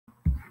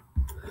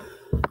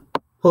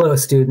Hello,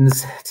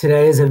 students.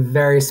 Today is a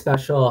very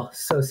special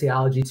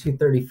Sociology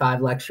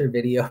 235 lecture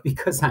video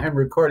because I am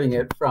recording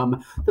it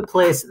from the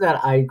place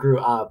that I grew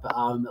up.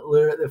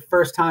 Literally the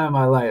first time in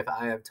my life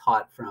I have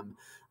taught from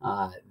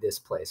this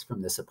place,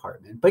 from this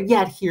apartment. But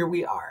yet here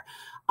we are.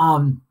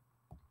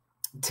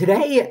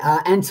 Today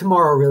and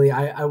tomorrow, really,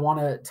 I want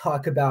to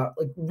talk about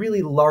like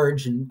really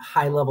large and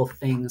high-level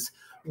things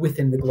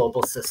within the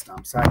global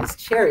system. Sorry,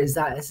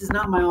 this is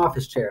not my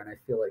office chair, and I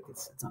feel like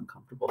it's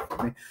uncomfortable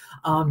for me.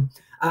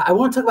 I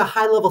want to talk about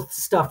high-level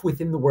stuff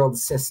within the world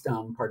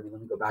system. Pardon me,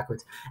 let me go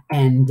backwards.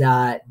 And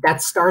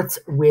that starts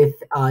with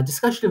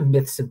discussion of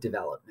myths of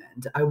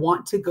development. I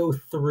want to go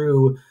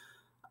through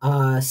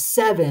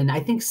seven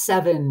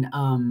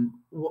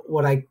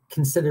what I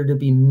consider to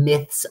be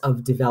myths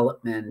of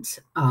development,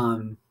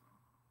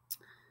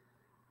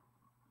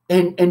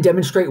 and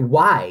demonstrate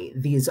why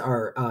these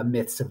are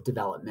myths of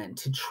development,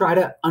 to try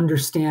to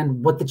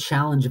understand what the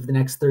challenge of the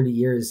next 30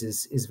 years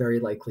is very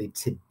likely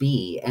to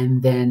be.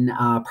 And then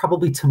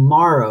probably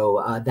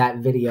tomorrow, that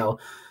video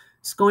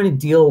is going to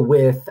deal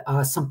with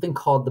something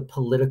called the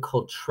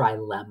political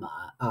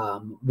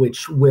trilemma,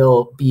 which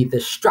will be the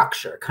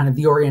structure, kind of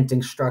the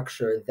orienting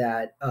structure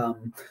that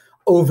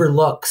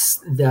overlooks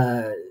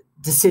the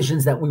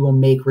decisions that we will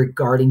make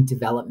regarding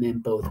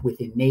development, both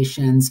within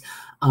nations,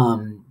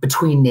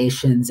 between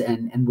nations,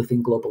 and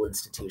within global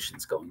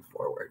institutions going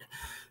forward.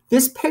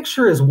 This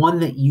picture is one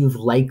that you've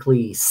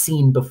likely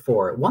seen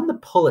before. It won the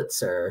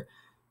Pulitzer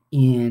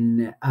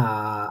in,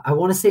 I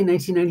want to say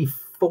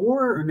 1994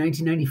 or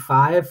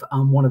 1995,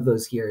 one of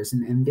those years.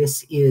 And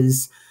this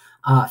is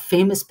a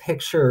famous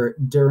picture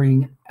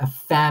during a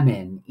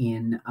famine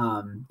in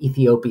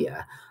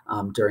Ethiopia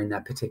during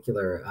that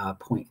particular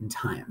point in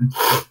time.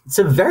 It's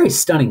a very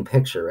stunning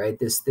picture, right?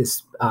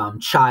 This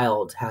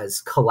child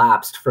has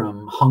collapsed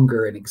from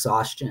hunger and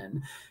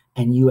exhaustion,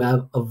 and you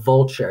have a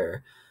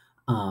vulture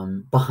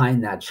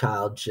behind that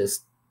child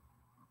just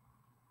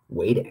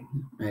waiting,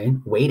 right?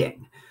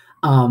 Waiting.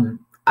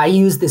 I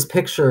use this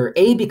picture,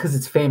 A, because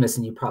it's famous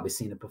and you've probably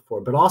seen it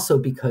before, but also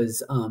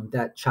because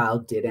that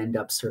child did end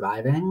up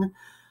surviving.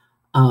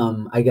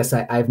 I guess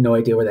I have no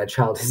idea where that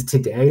child is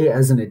today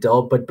as an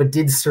adult, but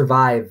did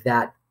survive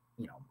that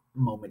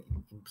moment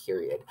in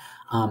period.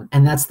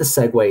 And that's the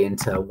segue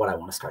into what I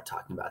want to start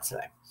talking about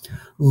today. A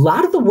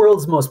lot of the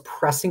world's most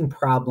pressing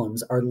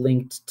problems are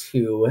linked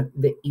to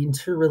the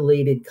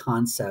interrelated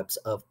concepts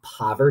of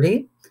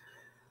poverty,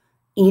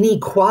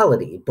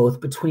 inequality, both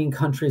between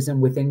countries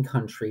and within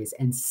countries,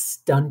 and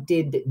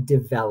stunted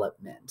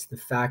development. The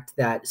fact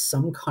that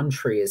some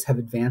countries have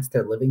advanced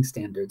their living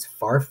standards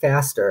far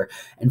faster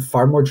and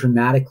far more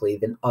dramatically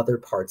than other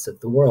parts of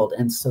the world.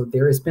 And so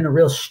there has been a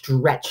real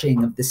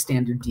stretching of the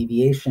standard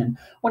deviation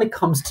when it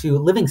comes to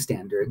living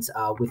standards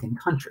within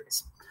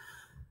countries.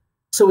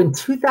 So in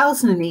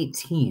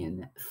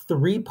 2018,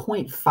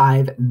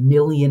 3.5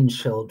 million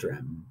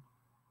children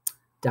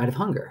died of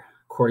hunger,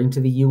 according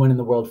to the UN and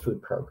the World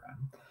Food Program.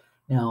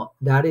 Now,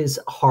 that is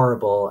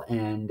horrible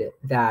and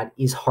that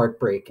is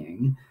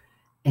heartbreaking,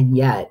 and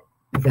yet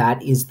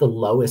that is the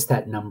lowest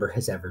that number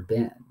has ever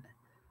been.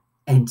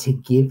 And to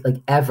give,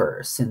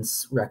 ever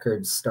since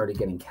records started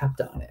getting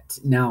kept on it.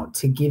 Now,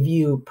 to give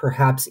you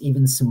perhaps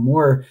even some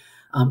more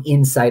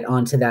insight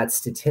onto that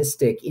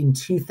statistic, in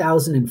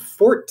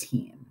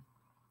 2014,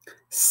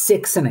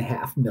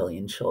 6.5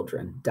 million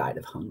children died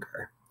of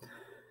hunger.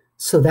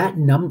 So that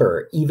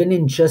number, even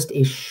in just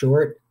a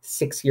short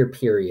 6-year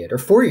period, or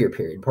 4-year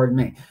period, pardon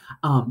me,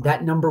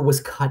 that number was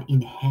cut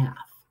in half.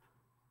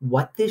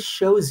 What this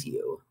shows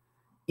you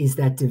is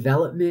that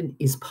development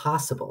is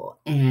possible,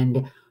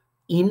 and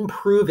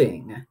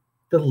improving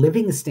the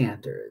living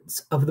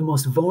standards of the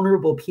most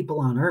vulnerable people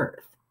on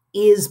Earth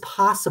is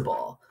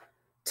possible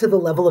to the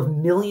level of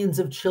millions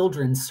of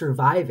children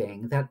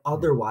surviving that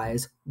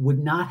otherwise would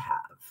not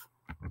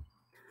have.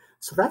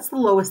 So that's the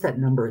lowest that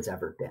number has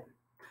ever been.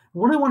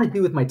 What I want to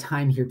do with my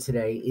time here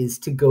today is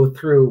to go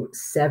through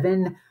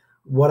 7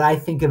 what I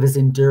think of as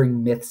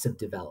enduring myths of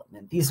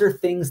development. These are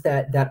things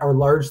that are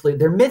largely,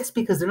 they're myths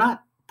because they're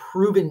not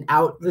proven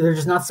out, they're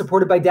just not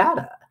supported by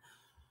data.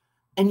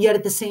 And yet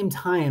at the same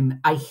time,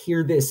 I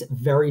hear this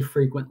very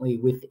frequently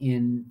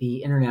within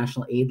the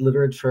international aid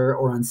literature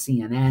or on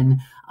CNN,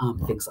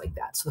 things like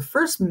that. So the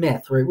first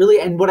myth, right, really,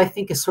 and what I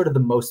think is sort of the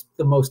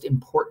most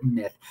important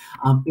myth,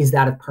 is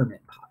that of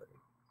permanent poverty.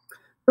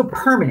 So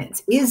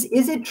permanence, is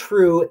it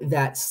true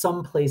that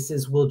some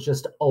places will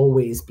just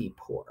always be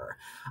poor?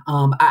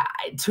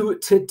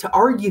 To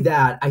argue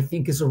that, I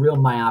think, is a real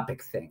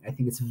myopic thing. I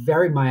think it's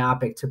very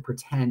myopic to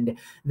pretend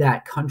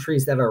that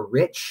countries that are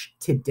rich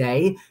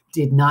today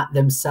did not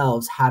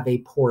themselves have a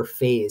poor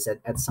phase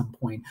at some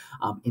point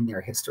in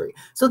their history.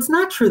 So it's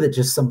not true that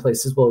just some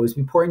places will always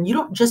be poor. And you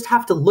don't just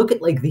have to look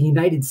at like the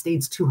United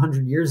States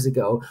 200 years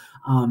ago,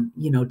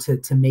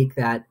 to make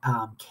that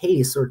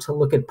case, or to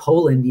look at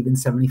Poland even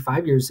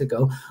 75 years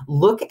ago.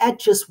 Look at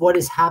just what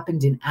has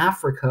happened in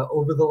Africa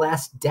over the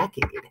last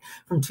decade.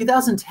 From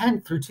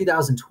 2010 through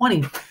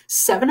 2020,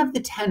 7 of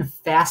the 10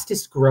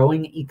 fastest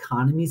growing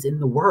economies in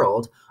the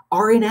world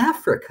are in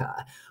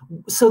Africa.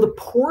 So the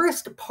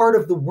poorest part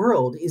of the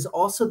world is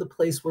also the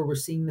place where we're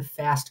seeing the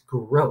fast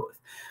growth.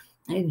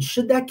 And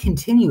should that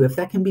continue, if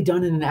that can be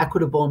done in an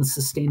equitable and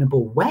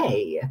sustainable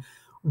way,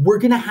 we're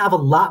going to have a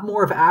lot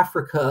more of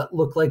Africa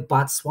look like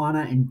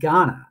Botswana and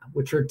Ghana,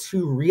 which are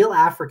two real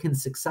African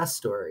success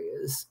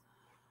stories.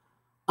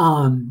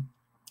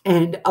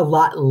 And a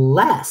lot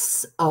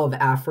less of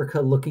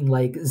Africa looking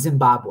like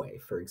Zimbabwe,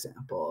 for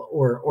example,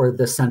 or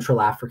the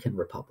Central African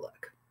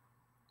Republic.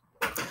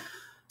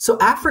 So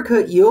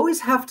Africa, you always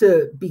have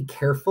to be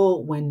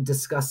careful when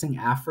discussing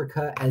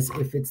Africa as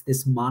if it's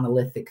this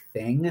monolithic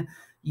thing.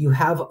 You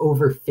have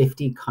over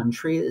 50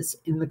 countries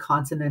in the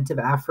continent of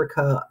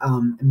Africa,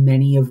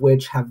 many of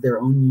which have their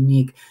own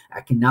unique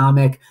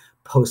economic,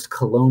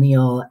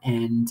 post-colonial,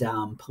 and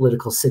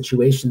political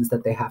situations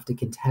that they have to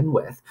contend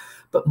with.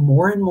 But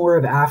more and more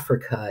of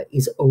Africa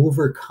is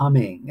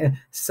overcoming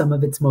some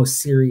of its most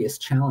serious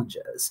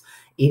challenges.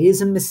 It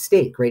is a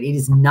mistake, right? It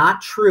is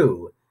not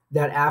true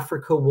that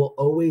Africa will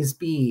always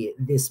be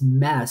this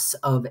mess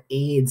of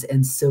AIDS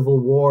and civil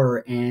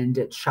war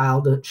and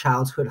childhood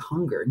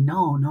hunger.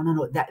 No.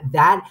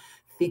 That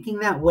thinking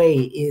that way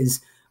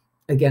is,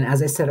 again,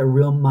 as I said, a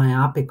real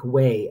myopic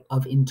way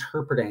of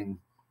interpreting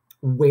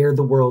where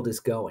the world is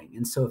going.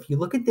 And so if you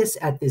look at this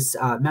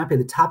map here,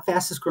 the top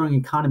fastest growing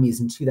economies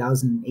in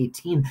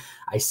 2018,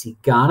 I see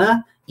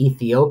Ghana,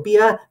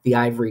 Ethiopia, the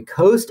Ivory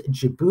Coast,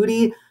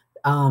 Djibouti,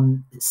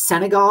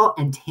 Senegal,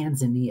 and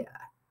Tanzania.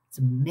 It's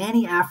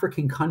many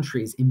African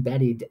countries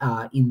embedded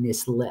in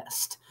this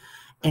list.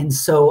 And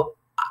so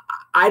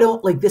I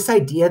don't like this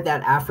idea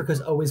that Africa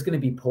is always going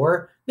to be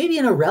poor, maybe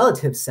in a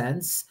relative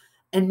sense,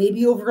 and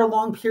maybe over a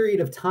long period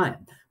of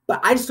time.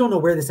 But I just don't know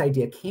where this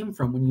idea came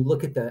from. When you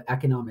look at the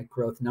economic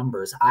growth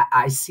numbers,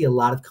 I see a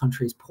lot of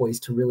countries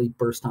poised to really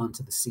burst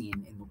onto the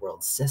scene in the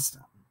world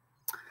system.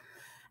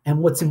 And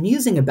what's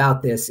amusing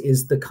about this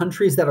is the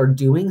countries that are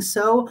doing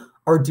so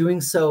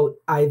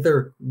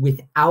either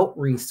without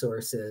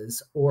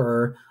resources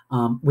or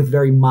with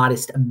very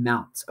modest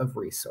amounts of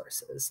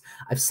resources.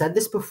 I've said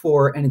this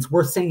before, and it's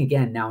worth saying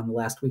again now in the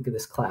last week of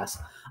this class.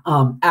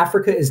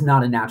 Africa is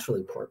not a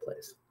naturally poor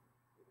place.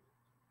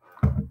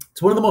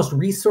 It's one of the most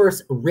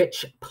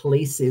resource-rich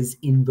places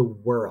in the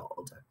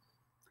world.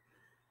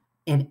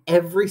 And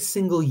every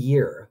single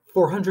year,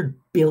 $400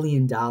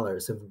 billion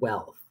of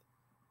wealth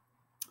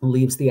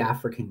leaves the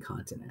African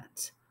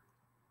continent.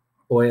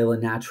 Oil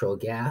and natural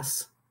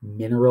gas,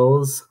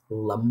 minerals,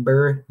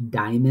 lumber,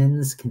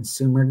 diamonds,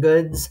 consumer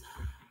goods.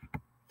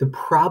 The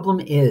problem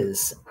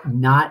is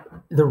not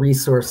the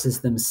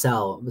resources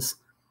themselves,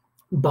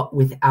 but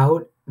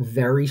without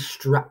very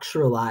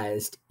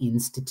structuralized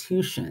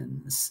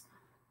institutions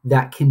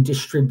that can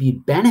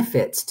distribute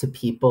benefits to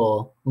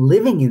people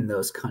living in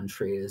those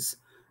countries,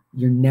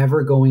 you're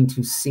never going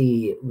to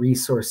see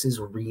resources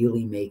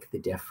really make the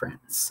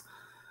difference.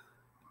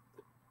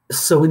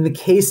 So in the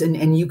case,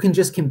 and you can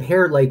just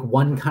compare like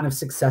one kind of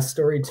success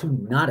story to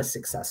not a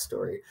success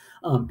story.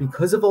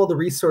 Because of all the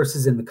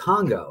resources in the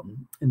Congo,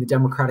 in the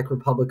Democratic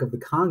Republic of the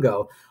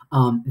Congo,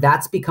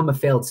 that's become a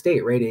failed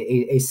state, right?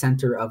 A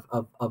center of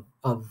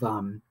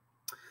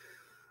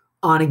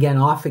on again,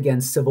 off again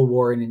civil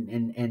war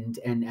and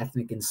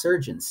ethnic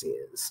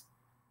insurgencies.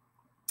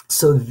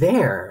 So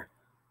there,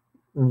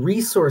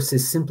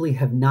 resources simply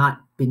have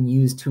not been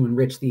used to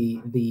enrich the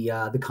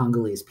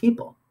Congolese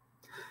people.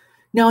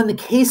 Now, in the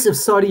case of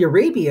Saudi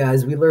Arabia,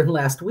 as we learned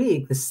last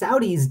week, the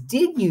Saudis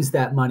did use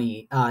that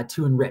money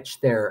to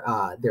enrich their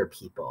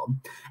people,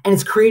 and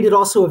it's created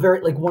also a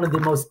very one of the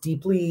most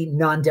deeply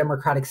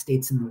non-democratic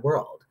states in the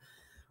world.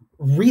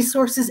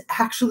 Resources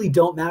actually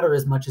don't matter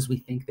as much as we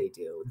think they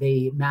do.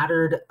 They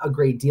mattered a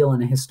great deal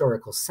in a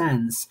historical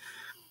sense,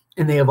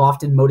 and they have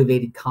often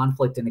motivated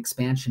conflict and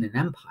expansion in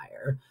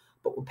empire.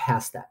 But we're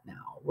past that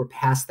now. We're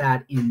past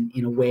that in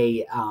a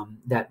way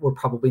that we're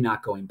probably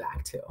not going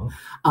back to.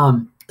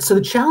 So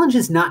the challenge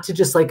is not to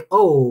just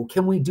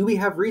do we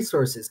have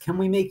resources? Can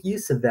we make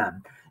use of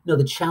them? No,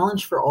 the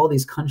challenge for all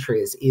these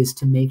countries is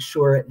to make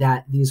sure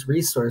that these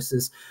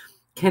resources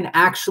can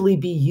actually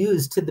be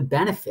used to the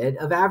benefit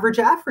of average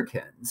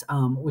Africans,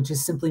 which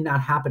is simply not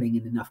happening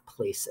in enough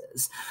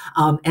places.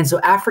 And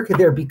so Africa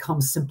there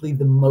becomes simply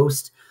the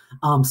most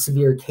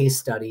severe case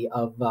study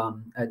of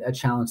a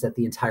challenge that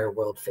the entire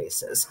world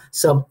faces.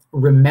 So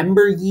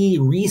remember ye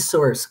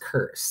resource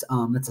curse.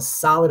 That's a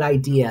solid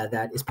idea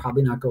that is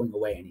probably not going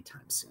away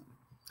anytime soon.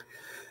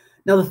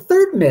 Now, the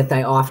third myth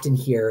I often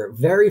hear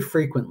very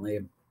frequently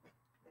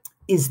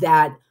is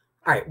that,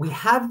 all right, we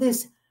have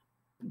this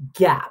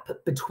gap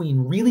between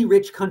really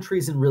rich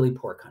countries and really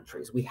poor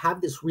countries. We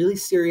have this really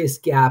serious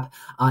gap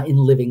in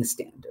living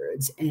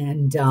standards.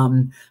 And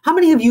how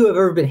many of you have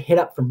ever been hit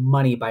up for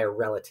money by a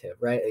relative,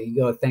 right? You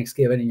go to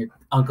Thanksgiving and your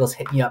uncle's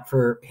hitting you up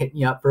for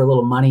a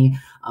little money,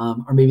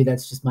 or maybe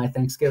that's just my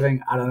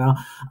Thanksgiving. I don't know.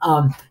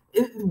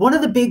 One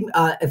of the big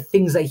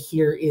things I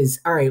hear is,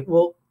 all right,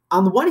 well,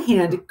 on the one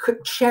hand,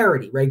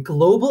 charity, right?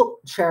 Global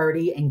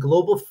charity and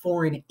global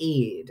foreign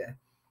aid.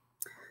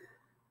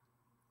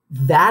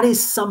 That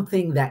is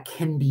something that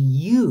can be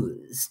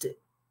used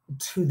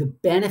to the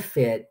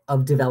benefit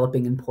of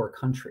developing and poor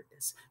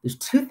countries. There's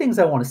two things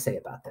I want to say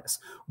about this.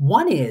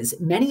 One is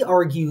many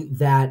argue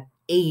that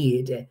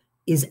aid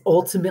is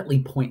ultimately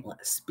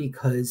pointless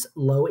because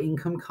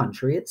low-income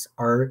countries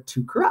are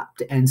too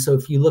corrupt. And so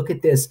if you look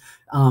at this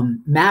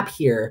map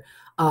here,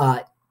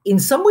 in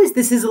some ways,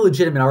 this is a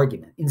legitimate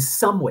argument. In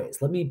some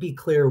ways, let me be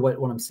clear what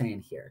I'm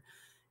saying here.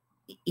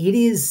 It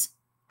is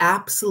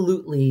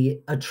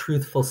absolutely a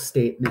truthful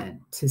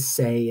statement to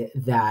say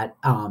that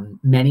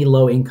many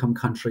low-income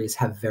countries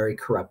have very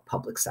corrupt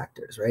public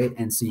sectors, right?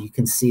 And so you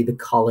can see the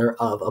color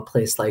of a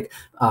place like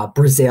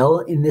Brazil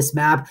in this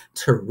map,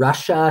 to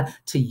Russia,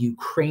 to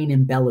Ukraine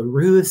and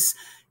Belarus.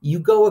 You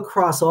go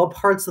across all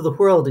parts of the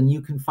world and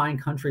you can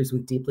find countries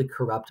with deeply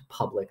corrupt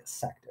public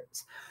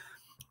sectors.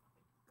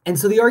 And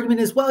so the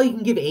argument is, well, you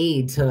can give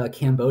aid to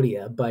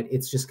Cambodia, but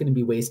it's just going to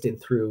be wasted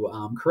through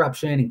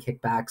corruption and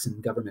kickbacks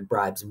and government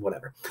bribes and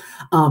whatever.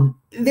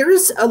 There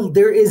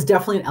is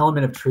definitely an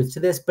element of truth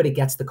to this, but it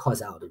gets the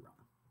causality wrong.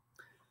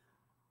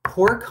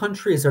 Poor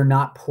countries are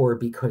not poor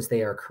because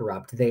they are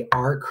corrupt. They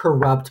are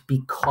corrupt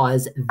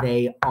because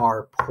they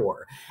are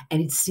poor. And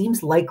it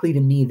seems likely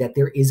to me that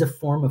there is a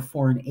form of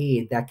foreign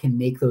aid that can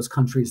make those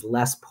countries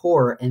less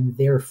poor and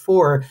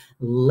therefore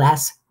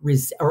less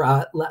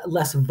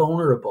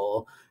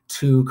vulnerable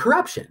to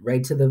corruption,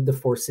 right? To the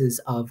forces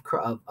of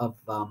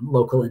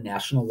local and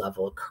national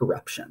level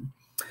corruption.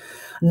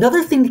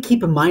 Another thing to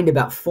keep in mind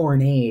about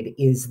foreign aid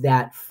is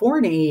that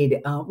foreign aid,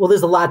 well,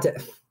 there's a lot to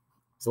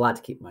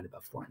keep in mind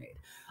about foreign aid.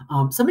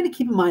 Something to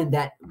keep in mind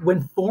that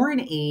when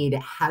foreign aid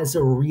has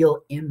a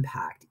real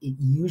impact, it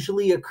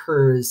usually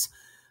occurs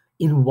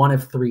in one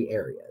of three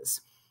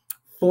areas.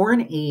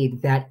 Foreign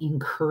aid that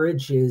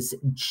encourages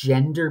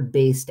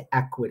gender-based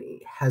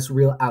equity has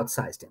real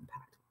outsized impact.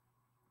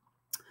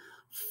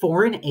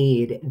 Foreign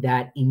aid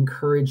that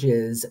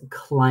encourages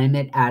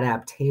climate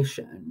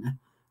adaptation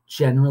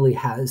generally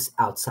has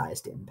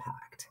outsized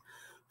impact.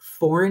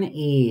 Foreign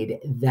aid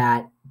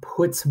that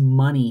puts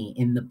money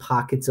in the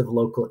pockets of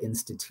local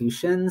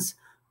institutions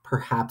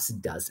perhaps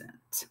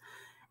doesn't.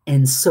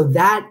 And so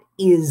that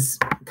is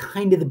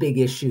kind of the big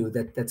issue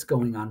that's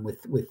going on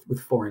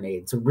with foreign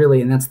aid. So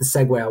really, and that's the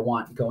segue I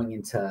want going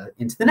into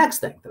the next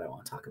thing that I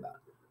want to talk about.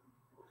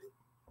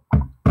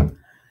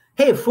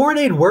 Hey, if foreign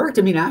aid worked,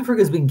 I mean,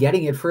 Africa's been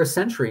getting it for a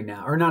century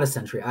now, or not a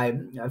century,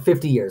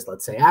 50 years,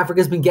 let's say.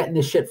 Africa's been getting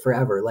this shit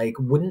forever. Like,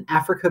 wouldn't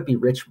Africa be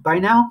rich by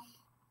now?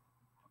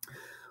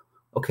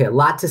 Okay, a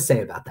lot to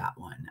say about that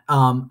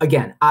one.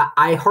 Again,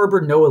 I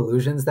harbor no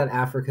illusions that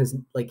Africa's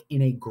like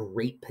in a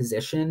great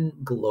position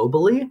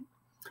globally,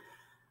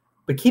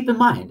 but keep in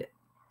mind,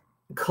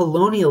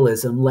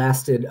 colonialism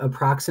lasted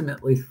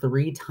approximately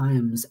 3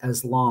 times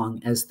as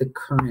long as the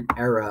current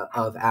era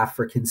of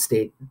African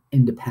state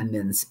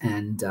independence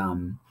and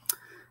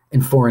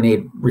foreign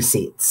aid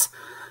receipts.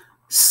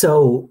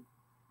 So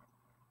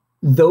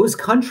those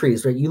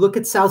countries, right? You look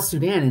at South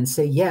Sudan and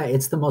say, yeah,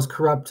 it's the most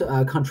corrupt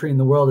country in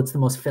the world. It's the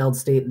most failed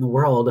state in the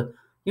world.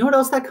 You know what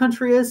else that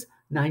country is?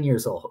 9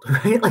 years old,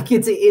 right? Like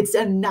it's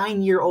a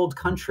 9-year-old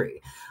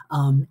country.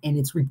 And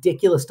it's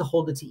ridiculous to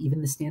hold it to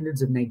even the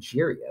standards of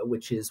Nigeria,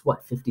 which is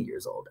what, 50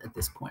 years old at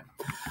this point.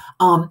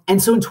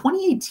 And so in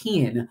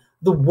 2018,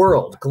 the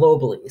world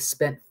globally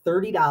spent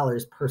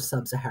 $30 per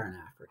sub-Saharan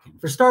African.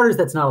 For starters,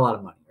 that's not a lot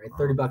of money, right?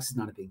 $30 is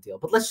not a big deal,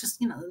 but let's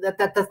just,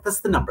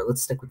 that's the number.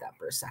 Let's stick with that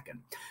for a second.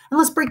 And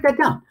let's break that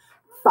down.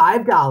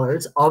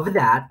 $5 of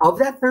that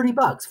 $30,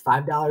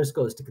 $5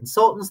 goes to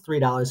consultants,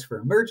 $3 for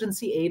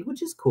emergency aid,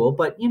 which is cool,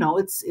 but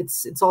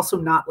it's also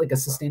not like a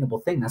sustainable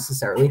thing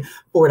necessarily.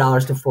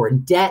 $4 to foreign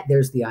debt,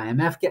 there's the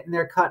IMF getting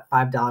their cut.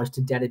 $5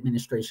 to debt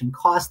administration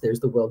costs, there's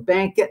the World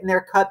Bank getting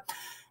their cut,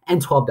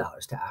 and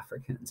 $12 to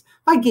Africans.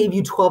 If I gave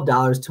you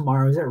 $12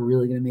 tomorrow, is that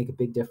really going to make a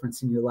big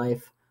difference in your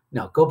life?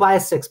 No, go buy a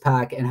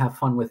 6-pack and have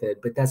fun with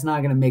it, but that's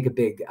not going to make a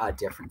big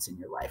difference in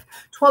your life.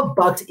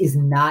 $12 is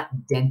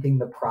not denting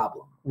the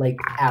problem, like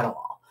at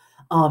all.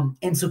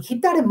 And so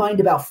keep that in mind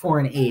about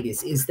foreign aid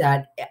is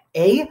that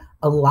a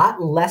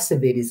lot less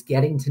of it is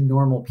getting to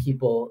normal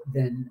people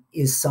than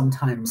is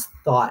sometimes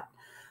thought,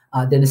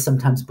 than is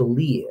sometimes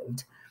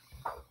believed.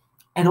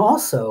 And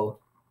also,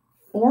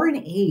 foreign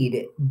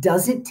aid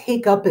doesn't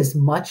take up as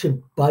much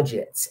of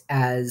budgets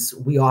as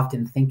we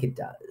often think it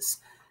does.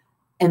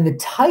 And the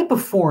type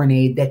of foreign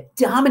aid that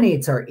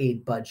dominates our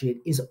aid budget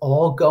is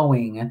all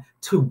going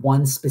to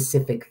one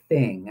specific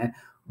thing,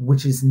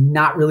 which is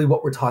not really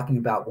what we're talking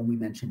about when we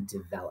mention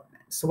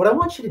development. So what I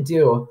want you to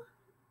do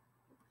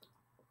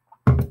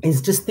is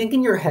just think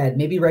in your head,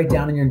 maybe write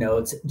down in your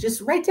notes,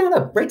 just write down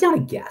a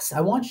guess.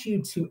 I want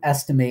you to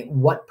estimate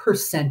what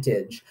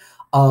percentage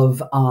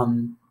of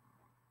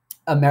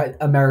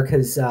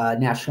America's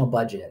national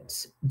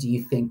budget do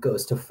you think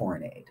goes to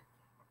foreign aid?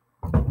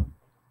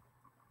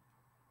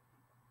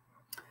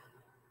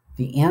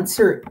 The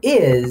answer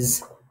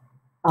is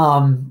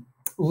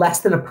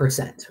less than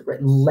 1%,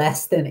 right?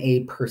 Less than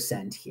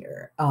 1%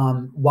 here.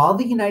 While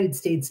the United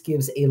States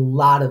gives a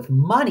lot of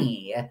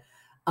money,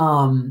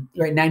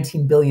 Right,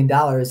 $19 billion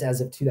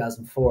as of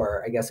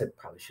 2004. I guess I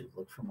probably should have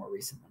looked for more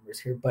recent numbers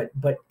here, but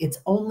it's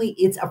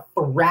a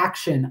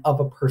fraction of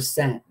a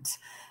percentage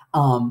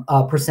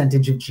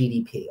of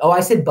GDP. Oh, I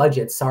said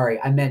budget.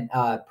 Sorry, I meant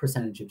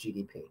percentage of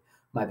GDP.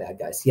 My bad,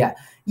 guys. Yeah.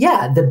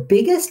 The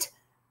biggest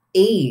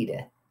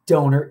aid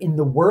donor in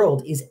the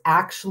world is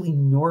actually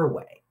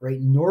Norway,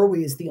 right?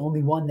 Norway is the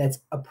only one that's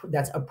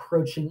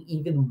approaching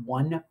even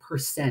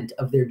 1%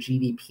 of their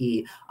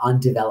GDP on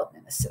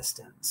development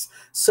assistance.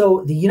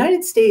 So the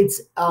United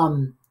States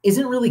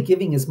isn't really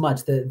giving as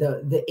much.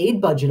 The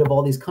aid budget of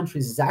all these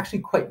countries is actually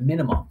quite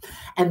minimal.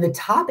 And the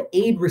top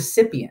aid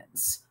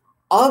recipients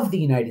of the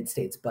United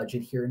States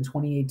budget here in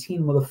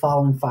 2018 were the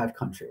following 5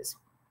 countries: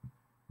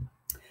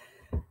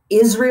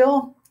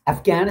 Israel,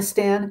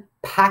 Afghanistan,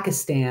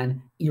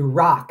 Pakistan,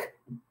 Iraq,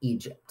 and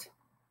Egypt.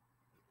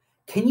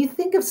 Can you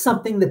think of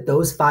something that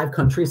those 5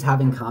 countries have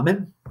in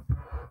common?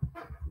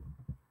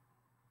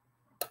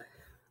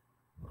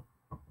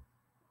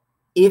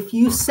 If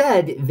you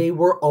said they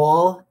were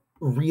all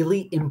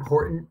really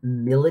important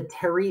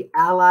military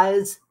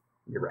allies,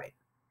 you're right.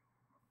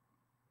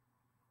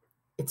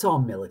 It's all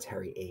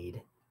military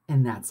aid,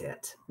 and that's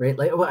it, right?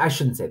 Like, well, I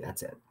shouldn't say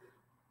that's it,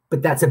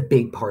 but that's a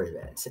big part of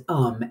it.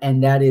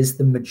 And that is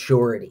the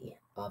majority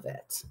of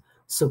it.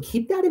 So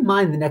keep that in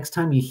mind the next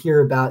time you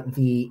hear about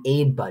the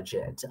aid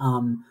budget.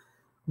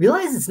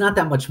 Realize it's not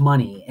that much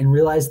money, and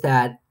realize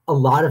that a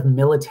lot of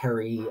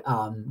military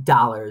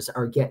dollars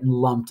are getting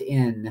lumped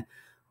in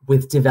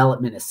with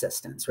development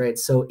assistance, right?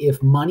 So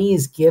if money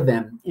is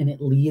given and it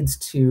leads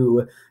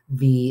to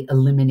the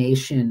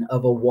elimination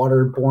of a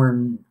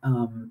waterborne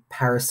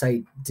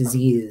parasite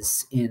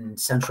disease in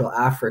Central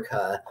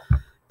Africa,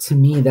 to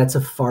me, that's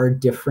a far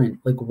different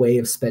way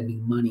of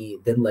spending money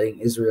than letting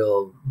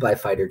Israel buy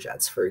fighter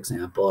jets, for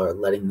example, or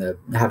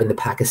having the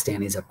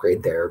Pakistanis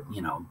upgrade their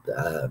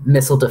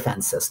missile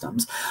defense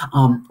systems.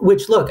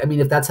 Which, look, I mean,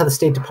 if that's how the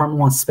State Department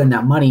wants to spend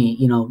that money,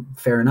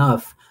 fair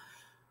enough.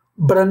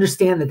 But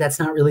understand that that's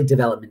not really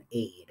development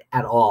aid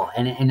at all,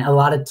 and a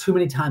lot of too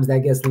many times that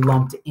gets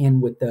lumped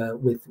in with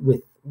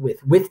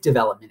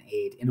development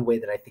aid in a way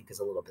that I think is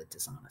a little bit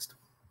dishonest.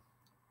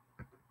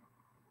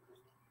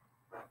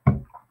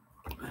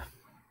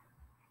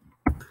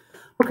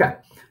 Okay,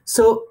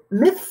 so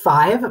myth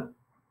 5,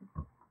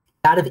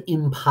 that of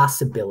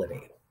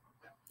impossibility.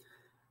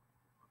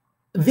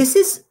 This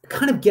is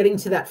kind of getting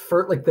to that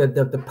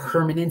the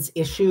permanence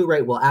issue,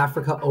 right? Will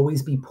Africa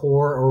always be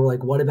poor, or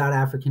what about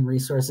African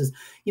resources?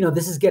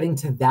 This is getting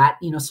to that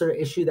sort of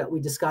issue that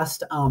we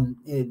discussed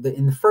in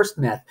the first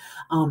myth.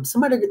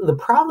 The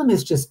problem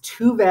is just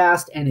too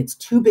vast, and it's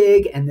too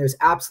big, and there's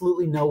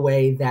absolutely no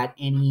way that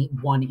any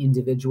one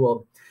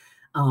individual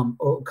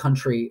or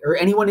country, or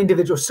any one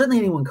individual, certainly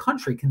any one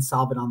country, can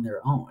solve it on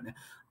their own.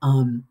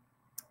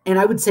 And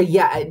I would say,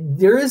 yeah,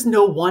 there is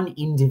no one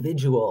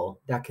individual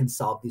that can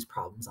solve these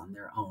problems on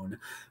their own.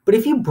 But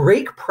if you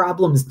break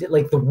problems,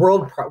 like the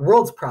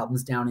world's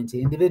problems, down into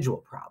individual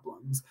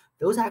problems,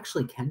 those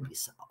actually can be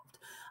solved.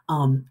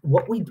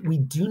 What we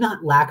do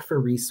not lack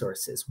for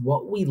resources.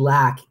 What we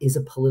lack is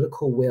a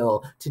political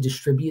will to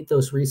distribute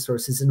those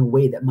resources in a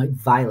way that might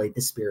violate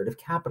the spirit of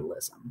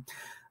capitalism.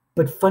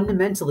 But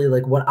fundamentally,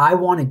 what I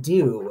want to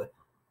do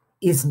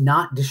is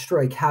not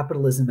destroy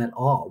capitalism at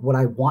all. What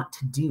I want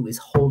to do is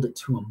hold it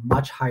to a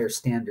much higher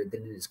standard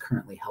than it is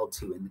currently held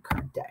to in the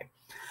current day.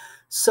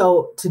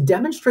 So to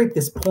demonstrate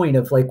this point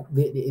of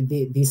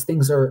these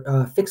things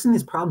are fixing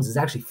these problems is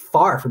actually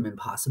far from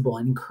impossible,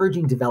 and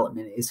encouraging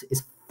development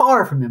is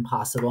far from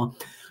impossible,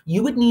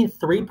 you would need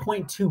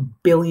 $3.2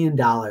 billion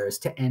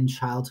to end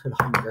childhood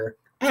hunger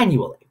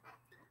annually.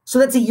 So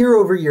that's a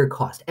year-over-year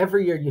cost.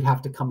 Every year you'd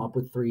have to come up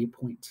with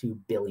 $3.2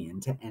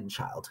 billion to end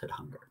childhood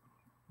hunger.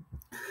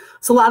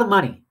 It's a lot of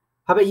money.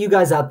 How about you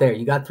guys out there?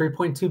 You got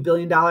 $3.2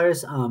 billion?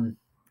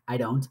 I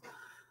don't.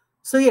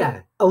 So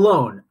yeah,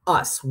 alone,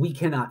 we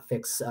cannot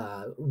fix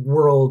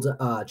world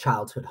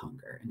childhood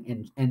hunger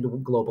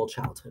and global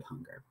childhood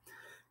hunger.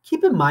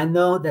 Keep in mind,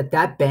 though,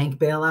 that bank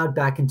bailout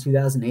back in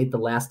 2008, the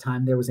last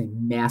time there was a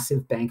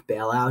massive bank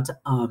bailout,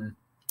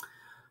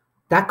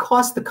 that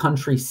cost the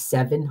country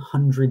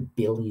 $700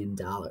 billion.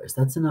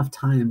 That's enough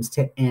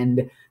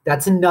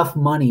that's enough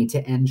money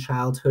to end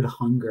childhood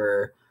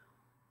hunger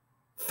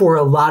for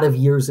a lot of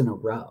years in a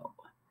row.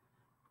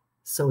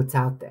 So it's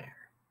out there.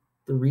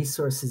 The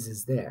resources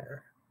is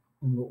there.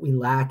 And what we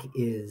lack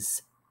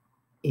is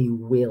a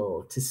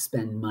will to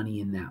spend money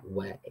in that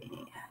way.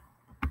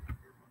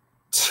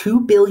 2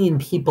 billion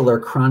people are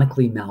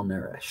chronically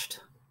malnourished.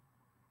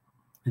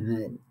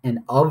 And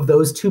of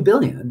those 2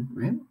 billion,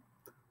 right,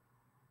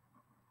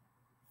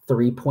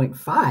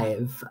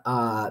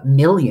 3.5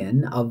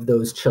 million of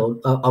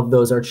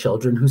those are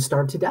children who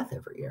starve to death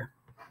every year.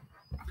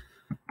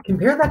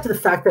 Compare that to the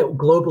fact that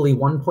globally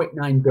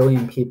 1.9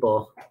 billion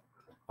people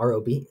are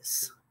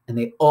obese, and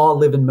they all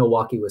live in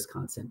Milwaukee,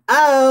 Wisconsin.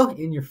 Oh,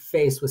 in your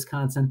face,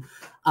 Wisconsin.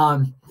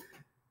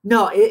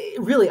 No,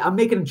 really, I'm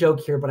making a joke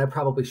here, but I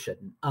probably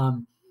shouldn't.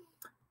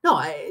 No,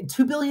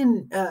 2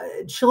 billion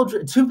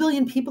children, 2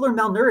 billion people are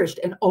malnourished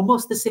and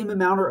almost the same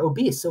amount are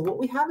obese. So what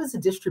we have is a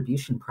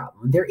distribution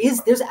problem.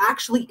 There's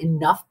actually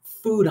enough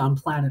food on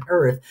planet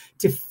Earth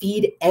to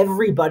feed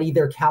everybody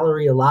their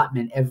calorie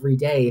allotment every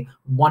day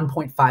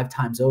 1.5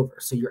 times over.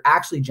 So you're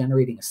actually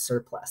generating a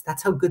surplus.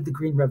 That's how good the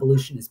Green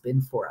Revolution has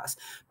been for us.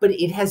 But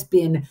it has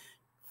been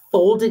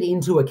folded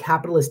into a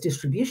capitalist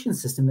distribution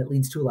system that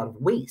leads to a lot of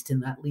waste,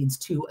 and that leads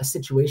to a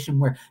situation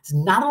where there's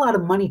not a lot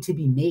of money to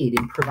be made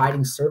in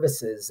providing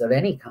services of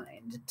any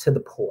kind to the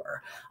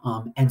poor.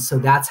 And so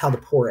that's how the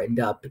poor end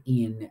up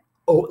in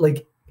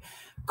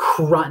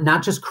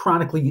not just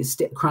chronic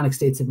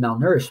states of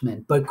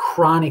malnourishment, but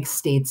chronic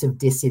states of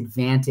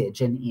disadvantage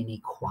and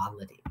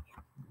inequality.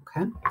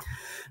 Okay,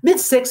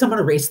 myth 6. I'm going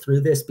to race through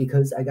this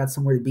because I got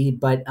somewhere to be,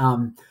 but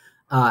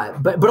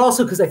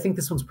also because I think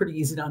this one's pretty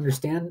easy to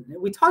understand.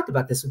 We talked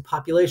about this with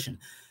population.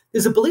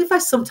 There's a belief I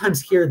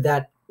sometimes hear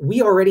that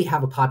we already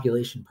have a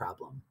population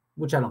problem,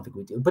 which I don't think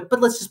we do, but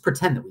let's just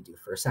pretend that we do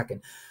for a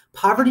second.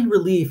 Poverty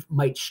relief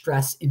might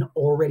stress an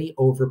already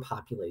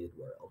overpopulated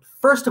world.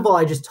 First of all,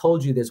 I just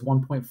told you there's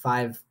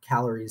 1.5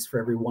 calories for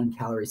every 1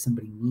 calorie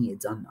somebody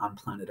needs on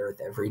planet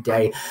Earth every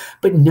day.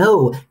 But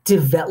no,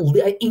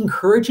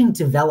 encouraging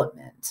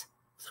development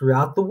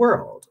throughout the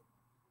world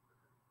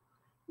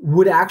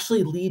would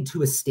actually lead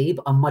to a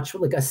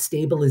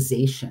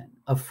stabilization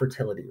of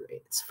fertility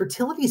rates.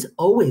 Fertility is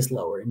always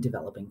lower in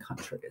developing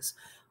countries,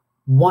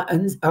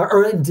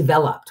 or in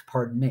developed,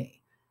 pardon me.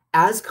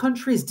 As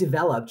countries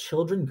develop,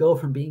 children go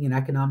from being an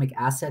economic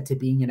asset to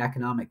being an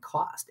economic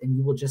cost, and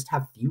you will just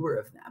have fewer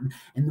of them.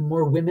 And the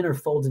more women are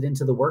folded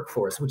into the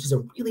workforce, which is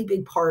a really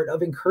big part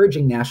of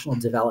encouraging national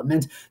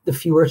development, the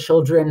fewer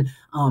children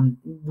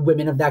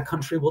women of that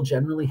country will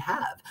generally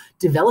have.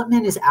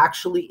 Development is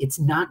actually, it's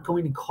not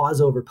going to cause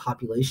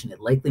overpopulation.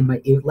 It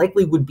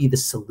likely would be the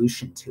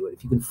solution to it.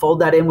 If you can fold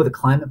that in with a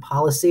climate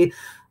policy,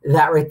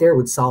 that right there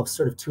would solve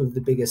sort of 2 of the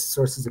biggest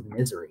sources of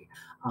misery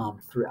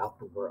throughout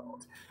the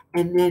world.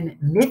 And then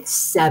myth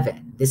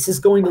 7, this is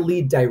going to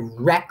lead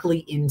directly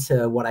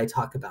into what I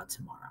talk about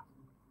tomorrow.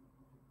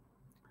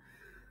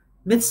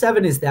 Myth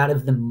 7 is that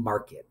of the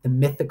market, the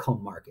mythical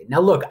market. Now,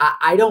 look,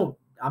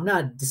 I'm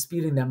not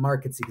disputing that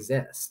markets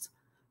exist,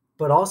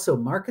 but also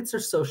markets are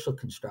social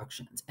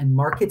constructions, and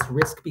markets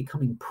risk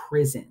becoming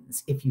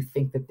prisons if you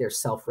think that they're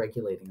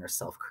self-regulating or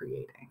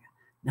self-creating.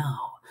 No,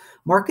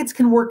 markets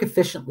can work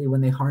efficiently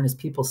when they harness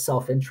people's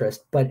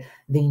self-interest, but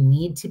they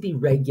need to be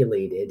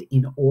regulated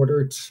in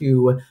order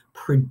to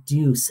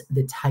produce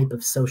the type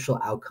of social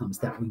outcomes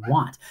that we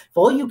want. If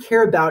all you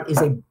care about is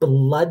a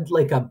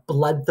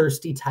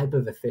bloodthirsty type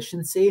of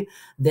efficiency,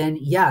 then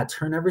yeah,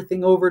 turn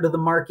everything over to the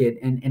market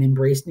and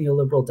embrace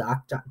neoliberal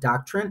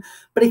doctrine.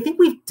 But I think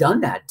we've done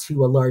that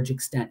to a large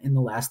extent in the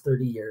last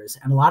 30 years,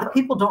 and a lot of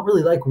people don't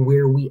really like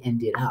where we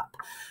ended up.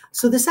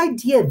 So this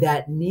idea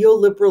that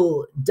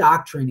neoliberal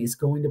doctrine is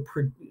going to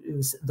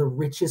produce the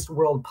richest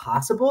world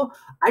possible,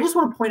 I just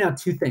want to point out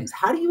 2 things.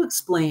 How do you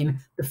explain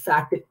the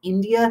fact that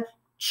India,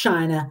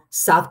 China,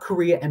 South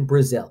Korea, and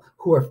Brazil,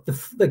 who are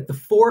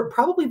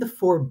probably the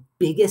 4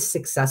 biggest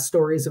success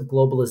stories of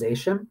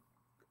globalization,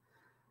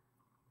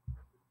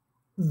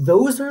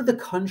 those are the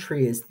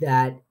countries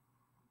that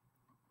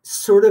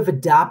sort of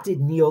adopted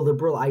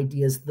neoliberal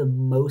ideas the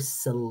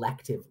most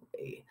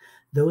selectively.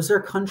 Those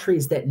are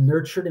countries that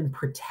nurtured and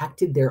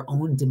protected their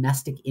own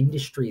domestic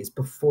industries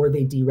before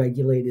they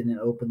deregulated and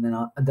opened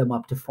them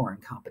up to foreign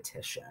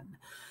competition.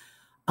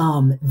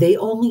 They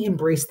only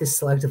embrace this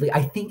selectively.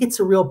 I think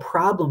it's a real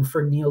problem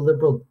for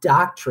neoliberal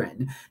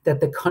doctrine that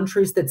the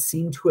countries that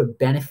seem to have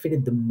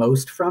benefited the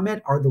most from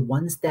it are the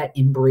ones that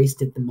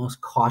embraced it the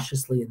most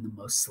cautiously and the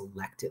most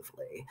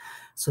selectively.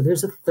 So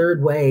there's a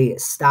third way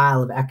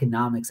style of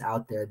economics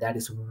out there that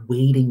is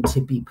waiting to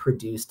be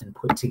produced and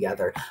put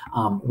together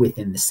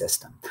within the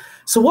system.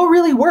 So what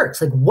really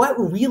works? Like, what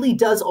really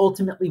does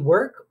ultimately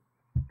work?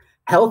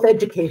 Health,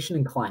 education,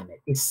 and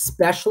climate,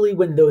 especially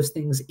when those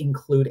things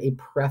include a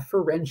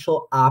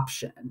preferential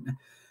option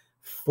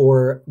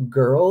for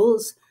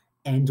girls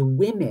and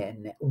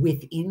women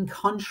within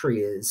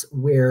countries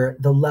where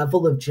the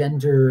level of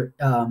gender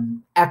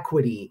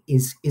equity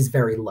is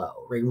very low,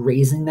 right?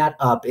 Raising that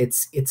up,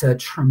 it's a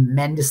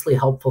tremendously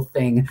helpful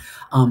thing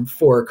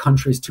for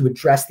countries to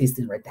address these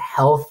things, right? The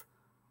health,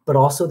 but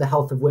also the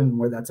health of women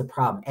where that's a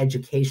problem.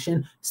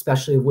 Education,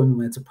 especially of women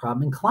when it's a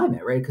problem. And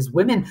climate, right? Because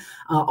women,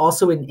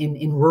 also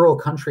in rural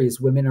countries,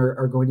 women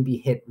are going to be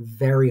hit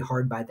very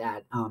hard by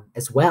that,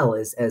 as well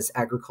as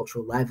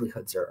agricultural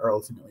livelihoods are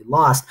ultimately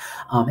lost.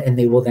 And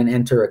they will then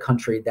enter a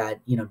country that,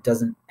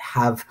 doesn't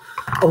have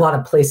a lot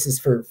of places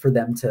for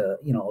them to,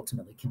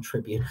 ultimately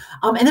contribute.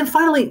 And then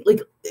finally,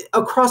 like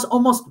across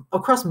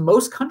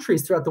most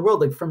countries throughout the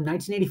world, like from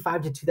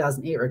 1985 to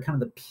 2008, or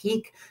kind of the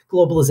peak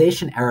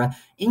globalization era,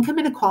 income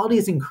inequality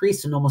has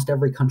increased in almost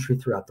every country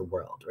throughout the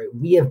world, right?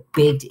 We have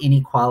baked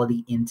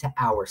inequality into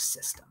our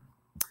system.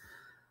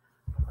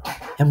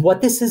 And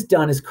what this has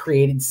done is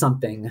created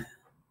something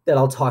that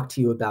I'll talk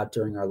to you about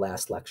during our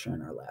last lecture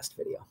and our last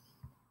video.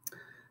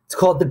 It's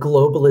called the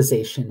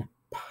globalization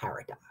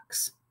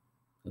paradox.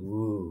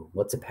 Ooh,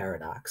 what's a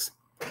paradox?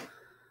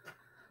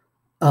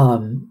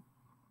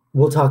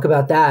 We'll talk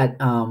about that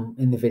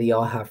in the video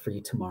I'll have for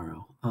you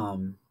tomorrow.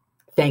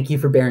 Thank you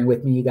for bearing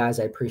with me, you guys.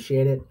 I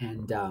appreciate it.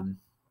 And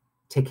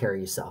take care of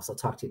yourselves. I'll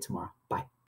talk to you tomorrow. Bye.